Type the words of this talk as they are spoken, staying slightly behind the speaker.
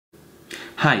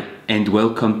Hi and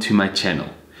welcome to my channel.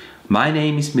 My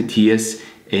name is Matthias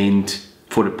and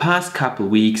for the past couple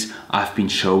weeks I've been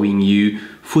showing you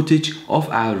footage of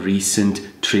our recent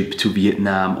trip to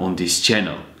Vietnam on this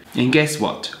channel. And guess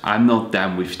what? I'm not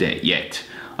done with that yet.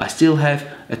 I still have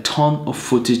a ton of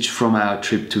footage from our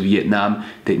trip to Vietnam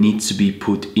that needs to be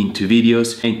put into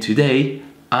videos, and today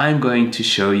I'm going to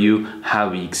show you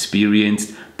how we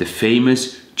experienced the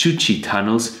famous Ho Chi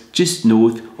tunnels just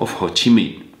north of Ho Chi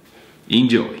Minh.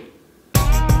 Enjoy!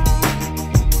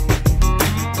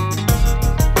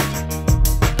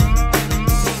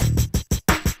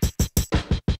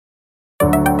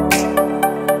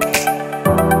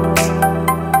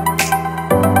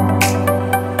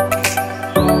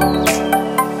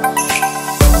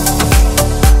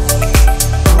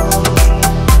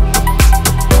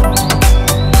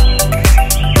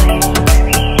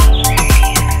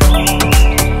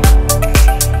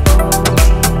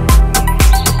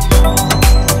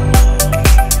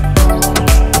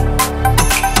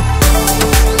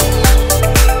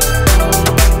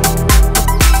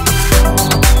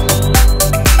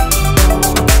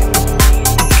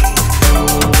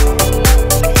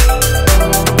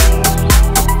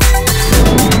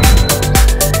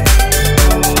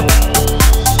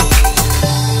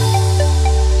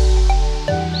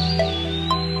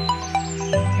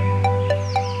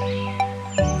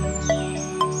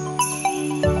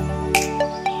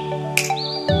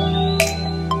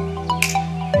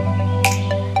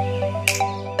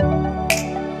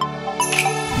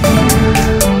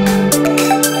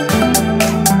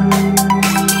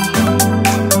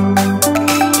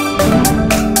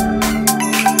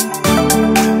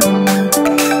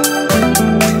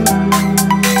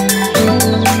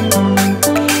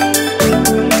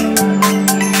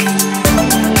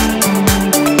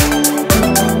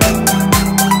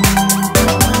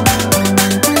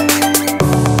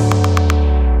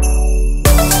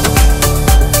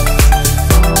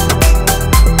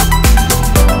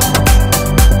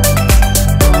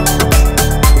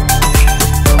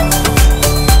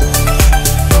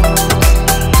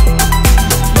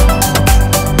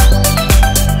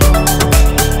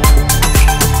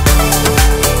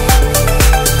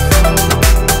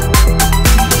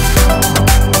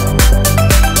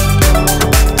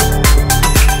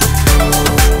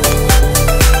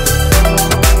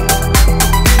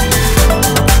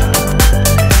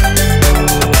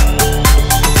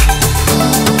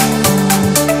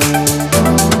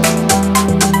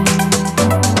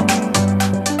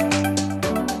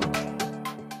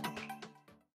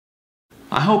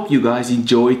 I hope you guys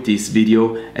enjoyed this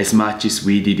video as much as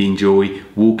we did enjoy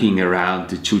walking around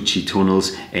the Ho Chi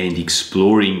tunnels and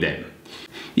exploring them.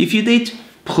 If you did,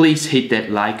 please hit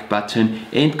that like button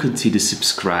and consider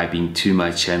subscribing to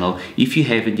my channel if you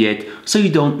haven't yet, so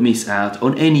you don't miss out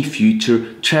on any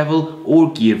future travel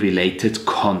or gear related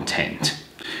content.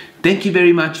 Thank you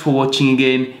very much for watching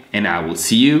again, and I will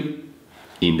see you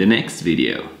in the next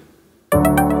video.